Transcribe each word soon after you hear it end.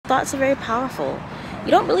thoughts are very powerful.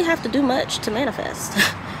 You don't really have to do much to manifest.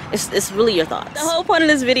 It's really your thoughts. The whole point of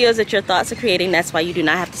this video is that your thoughts are creating. That's why you do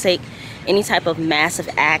not have to take any type of massive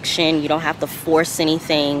action. You don't have to force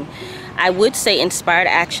anything. I would say inspired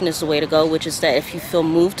action is the way to go, which is that if you feel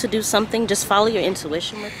moved to do something, just follow your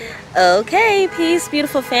intuition with it. Okay, peace,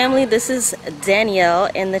 beautiful family. This is Danielle,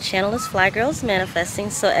 and the channel is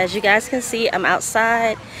FlyGIRLSManifesting. So as you guys can see, I'm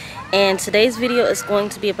outside, and today's video is going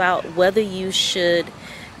to be about whether you should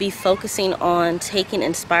be focusing on taking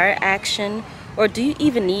inspired action, or do you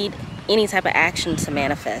even need any type of action to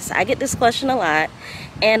manifest? I get this question a lot,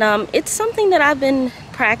 and it's something that I've been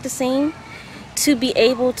practicing to be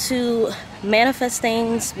able to manifest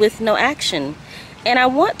things with no action. And I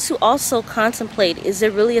want to also contemplate, is there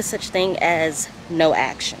really a such thing as no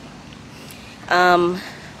action? I'm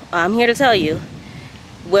here to tell you,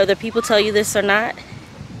 whether people tell you this or not,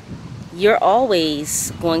 you're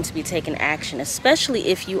always going to be taking action, especially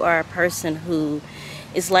if you are a person who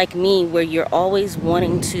is like me, where you're always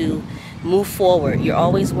wanting to move forward. You're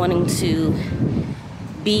always wanting to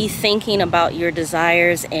be thinking about your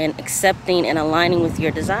desires and accepting and aligning with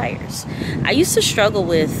your desires. I used to struggle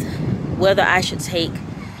with whether I should take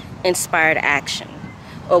inspired action,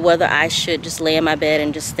 or whether I should just lay in my bed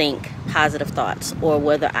and just think positive thoughts, or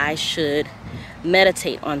whether I should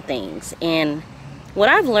meditate on things. And what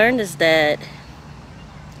I've learned is that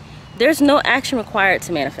there's no action required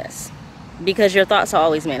to manifest, because your thoughts are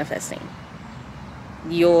always manifesting.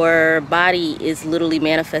 Your body is literally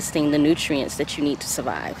manifesting the nutrients that you need to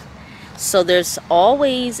survive. So there's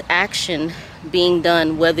always action being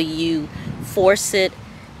done, whether you force it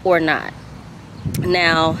or not.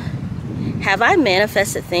 Now, have I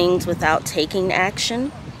manifested things without taking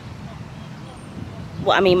action?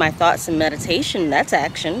 Well, I mean, my thoughts and meditation, that's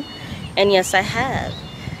action. And yes, I have.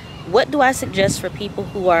 What do I suggest for people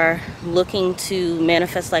who are looking to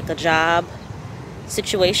manifest like a job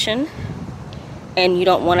situation, and you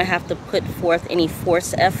don't want to have to put forth any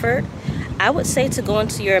forced effort? I would say to go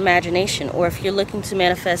into your imagination. Or if you're looking to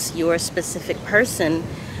manifest your specific person,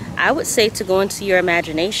 I would say to go into your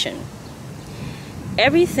imagination.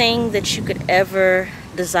 Everything that you could ever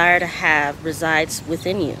desire to have resides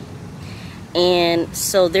within you. And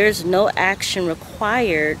so there's no action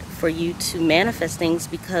required for you to manifest things,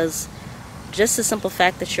 because just the simple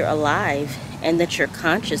fact that you're alive and that you're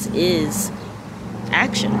conscious is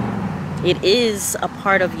action. It is a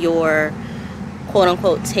part of your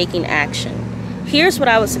quote-unquote taking action. Here's what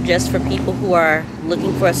I would suggest for people who are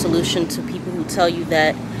looking for a solution to people who tell you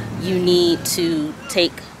that you need to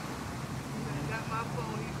take...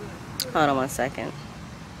 Hold on one second.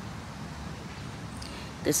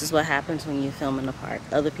 This is what happens when you film in the park.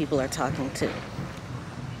 Other people are talking too.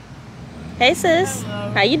 Hey sis,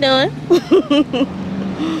 hello. How you doing?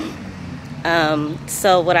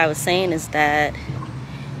 So what I was saying is that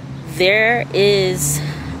there is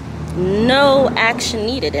no action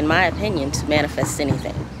needed, in my opinion, to manifest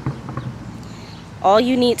anything. All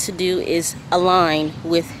you need to do is align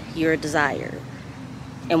with your desire.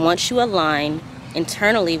 And once you align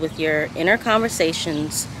internally with your inner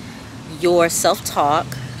conversations, your self-talk,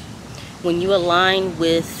 when you align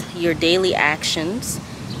with your daily actions,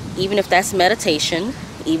 even if that's meditation,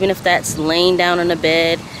 even if that's laying down on the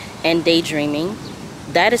bed and daydreaming,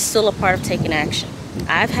 that is still a part of taking action.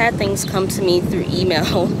 I've had things come to me through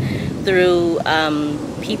email, through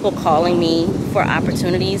people calling me for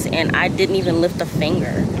opportunities, and I didn't even lift a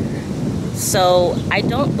finger. So I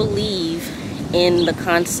don't believe in the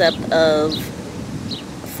concept of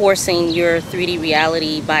forcing your 3D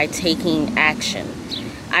reality by taking action.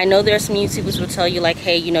 I know there are some YouTubers who will tell you like,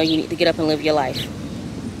 hey, you know, you need to get up and live your life.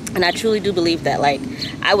 And I truly do believe that. Like,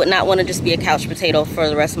 I would not want to just be a couch potato for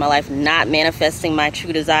the rest of my life, not manifesting my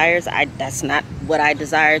true desires. That's not what I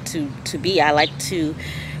desire to be. I like to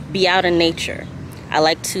be out in nature. I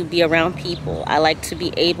like to be around people. I like to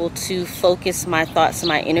be able to focus my thoughts and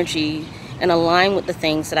my energy and align with the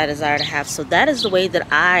things that I desire to have. So that is the way that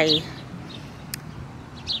I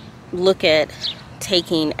look at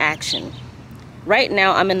taking action. Right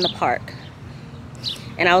now I'm in the park,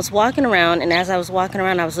 and I was walking around, and as I was walking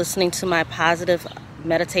around, I was listening to my positive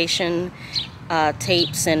meditation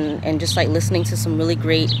tapes and just like listening to some really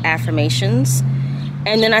great affirmations.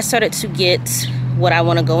 And then I started to get what I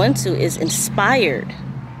want to go into is inspired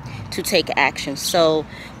to take action. So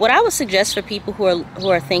what I would suggest for people who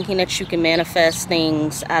are thinking that you can manifest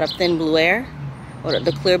things out of thin blue air, or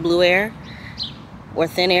the clear blue air, or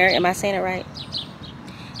thin air, am I saying it right?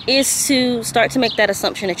 Is to start to make that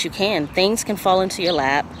assumption that you can. Things can fall into your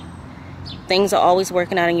lap. Things are always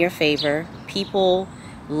working out in your favor. People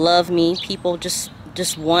love me. People just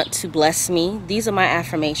just want to bless me, these are my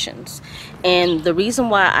affirmations. And the reason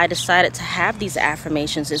why I decided to have these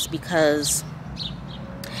affirmations is because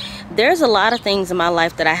there's a lot of things in my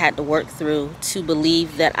life that I had to work through to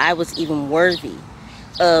believe that I was even worthy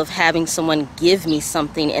of having someone give me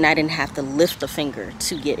something and I didn't have to lift a finger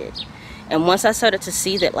to get it. And once I started to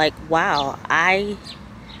see that, like, wow, I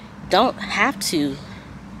don't have to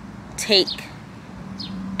take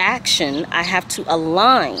action, I have to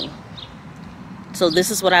align. So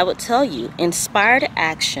this is what I would tell you. Inspired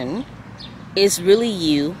action is really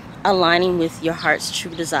you aligning with your heart's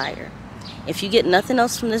true desire. If you get nothing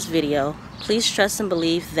else from this video, please trust and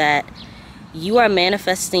believe that you are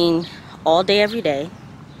manifesting all day, every day.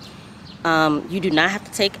 You do not have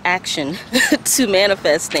to take action to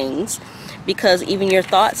manifest things, because even your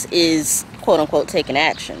thoughts is quote unquote taking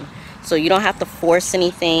action. So you don't have to force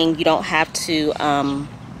anything. You don't have to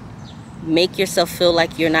make yourself feel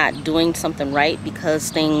like you're not doing something right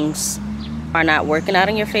because things are not working out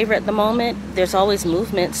in your favor at the moment. There's always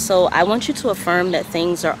movement. So I want you to affirm that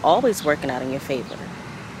things are always working out in your favor.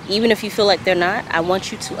 Even if you feel like they're not, I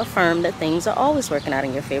want you to affirm that things are always working out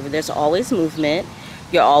in your favor. There's always movement.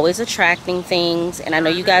 You're always attracting things. And I know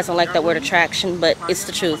you guys don't like that word attraction, but it's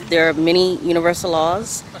the truth. There are many universal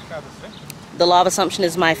laws. The law of assumption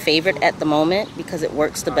is my favorite at the moment because it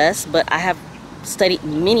works the best, but I have studied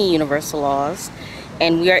many universal laws,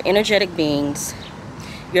 and we are energetic beings.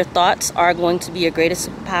 Your thoughts are going to be your greatest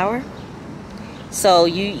superpower. So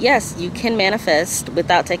yes, you can manifest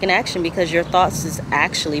without taking action because your thoughts is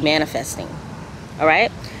actually manifesting. All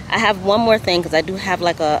right. I have one more thing because I do have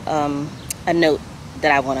like a note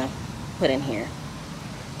that I want to put in here.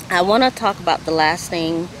 I want to talk about the last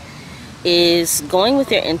thing is going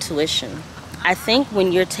with your intuition. I think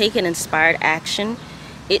when you're taking inspired action,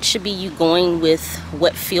 it should be you going with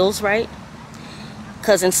what feels right,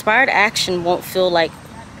 because inspired action won't feel like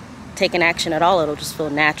taking action at all. It'll just feel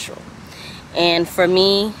natural. And for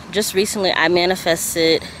me, just recently I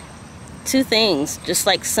manifested 2 things, just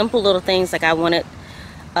like simple little things. Like I wanted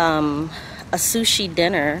a sushi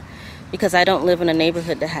dinner because I don't live in a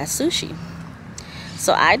neighborhood that has sushi.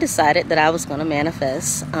 So I decided that I was going to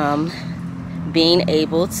manifest being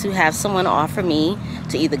able to have someone offer me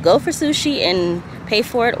to either go for sushi and pay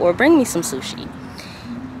for it or bring me some sushi.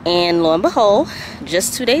 And lo and behold,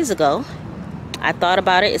 just 2 days ago, I thought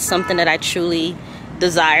about it. It's something that I truly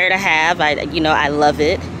desire to have. I love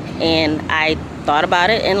it, and I thought about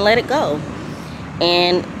it and let it go.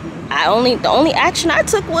 And the only action I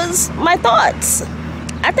took was my thoughts.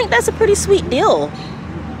 I think that's a pretty sweet deal.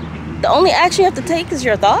 The only action you have to take is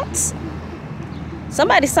your thoughts.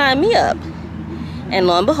 Somebody signed me up, and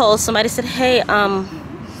lo and behold, somebody said, "Hey,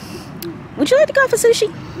 would you like to go for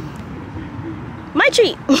sushi? My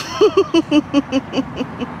treat."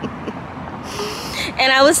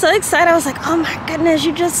 And I was so excited. I was like, "Oh my goodness,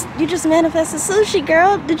 you just manifested sushi,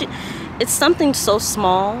 girl. Did you?" It's something so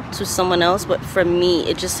small to someone else, but for me,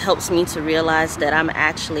 it just helps me to realize that I'm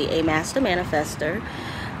actually a master manifester.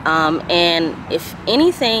 And if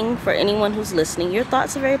anything, for anyone who's listening, your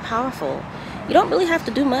thoughts are very powerful. You don't really have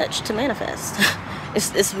to do much to manifest.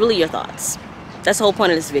 It's really your thoughts. That's the whole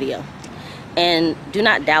point of this video. And do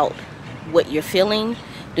not doubt what you're feeling.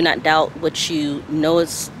 Do not doubt what you know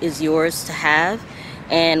is yours to have.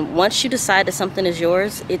 And once you decide that something is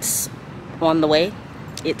yours, it's on the way.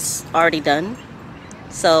 It's already done.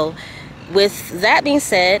 So with that being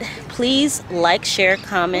said, please like, share,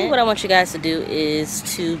 comment. What I want you guys to do is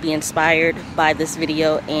to be inspired by this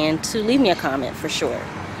video and to leave me a comment for sure,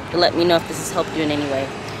 to let me know if this has helped you in any way.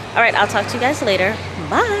 All right, I'll talk to you guys later.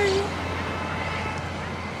 Bye.